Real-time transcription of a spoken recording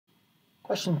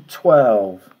Question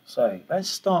 12. So let's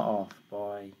start off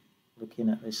by looking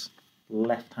at this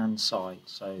left-hand side.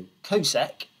 So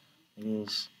cosec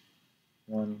is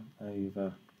 1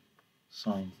 over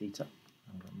sine theta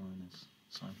minus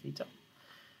sine theta.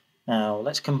 Now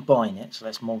let's combine it. So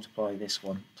let's multiply this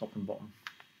one, top and bottom,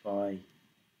 by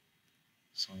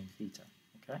sine theta.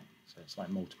 Okay, so it's like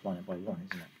multiplying it by 1,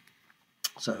 isn't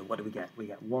it? So what do we get? We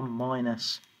get 1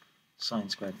 minus sine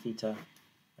squared theta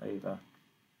over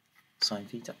sine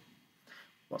theta.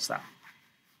 What's that?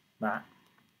 That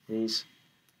is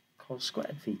cos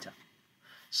squared theta.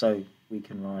 So we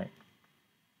can write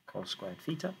cos squared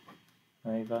theta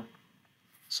over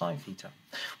sine theta.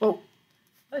 Well,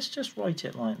 let's just write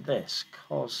it like this.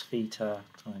 Cos theta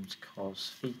times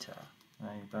cos theta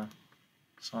over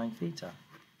sine theta.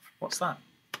 What's that?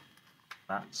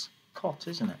 That's cot,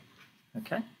 isn't it?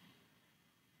 Okay?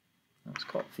 That's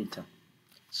cot theta.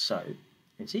 So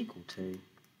it's equal to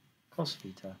cos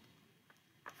theta,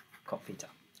 cot theta,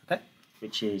 okay?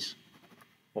 Which is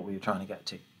what we were trying to get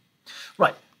to.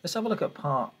 Right, let's have a look at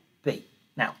part B.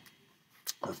 Now,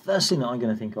 the first thing that I'm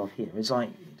going to think of here is like,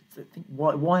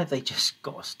 why have they just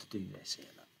got us to do this here?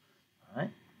 All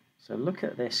right, so look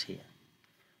at this here,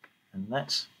 and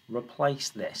let's replace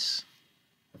this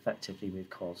effectively with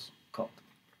cos, cot.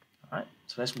 All right,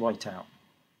 so let's write out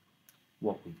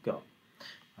what we've got.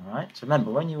 All right, so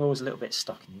remember, when you're always a little bit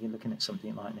stuck and you're looking at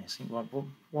something like this, think, well,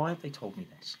 why have they told me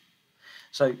this?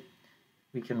 So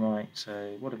we can write,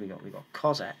 so what have we got? We've got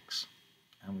cos x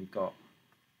and we've got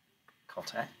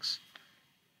cot x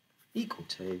equal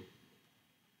to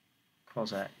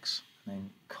cos x and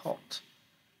then cot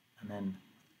and then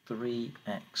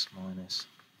 3x minus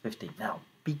 15. Now,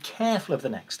 be careful of the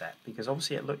next step, because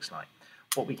obviously it looks like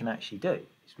what we can actually do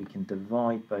is we can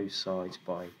divide both sides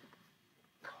by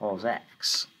cos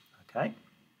x, okay?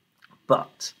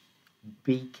 But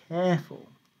be careful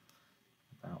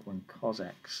about when cos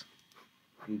x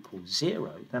equals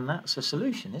 0, then that's a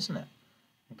solution, isn't it?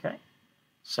 Okay,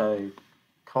 so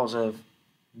cos of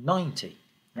 90,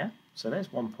 yeah? So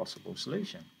there's one possible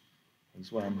solution,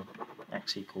 is when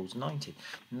x equals 90.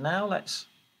 Now let's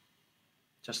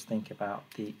just think about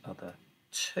the other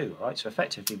two, right? So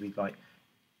effectively we can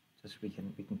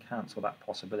cancel that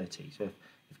possibility. So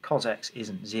if cos x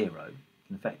isn't 0, you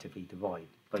can effectively divide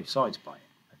both sides by it,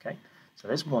 okay? So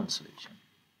there's one solution.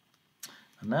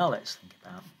 And now let's think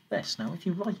about this. Now if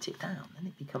you write it down, then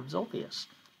it becomes obvious.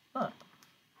 Look,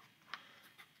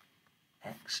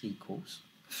 x equals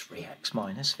 3x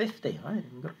minus 50. I haven't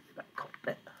even got that cot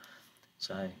bit.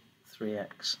 So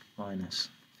 3x minus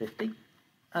 50.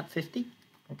 Add 50,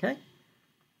 okay?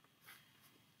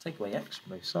 Take away x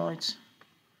from both sides.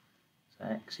 So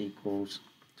x equals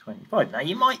 25. Now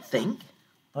you might think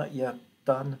that you're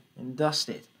done and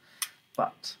dusted,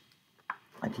 but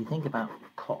if you think about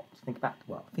cot, think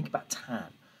about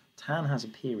tan. Tan has a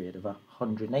period of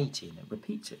 180 and it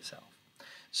repeats itself.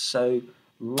 So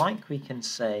like we can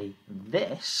say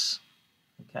this,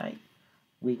 okay,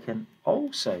 we can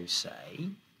also say,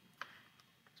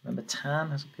 remember tan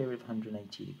has a period of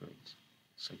 180 degrees.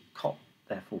 So cot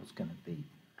therefore is going to be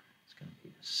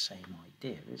the same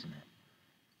idea, isn't it?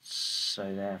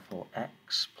 So therefore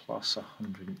x plus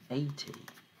 180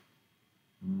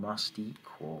 must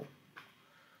equal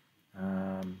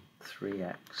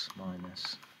 3x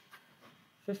minus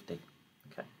 50.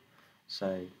 Okay,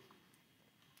 so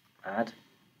add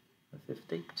the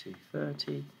 50 to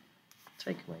 30,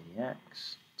 take away the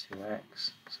x,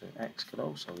 2x, so x could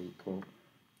also equal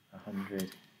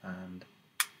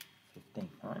 115,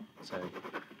 right? So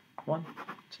 1,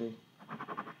 2,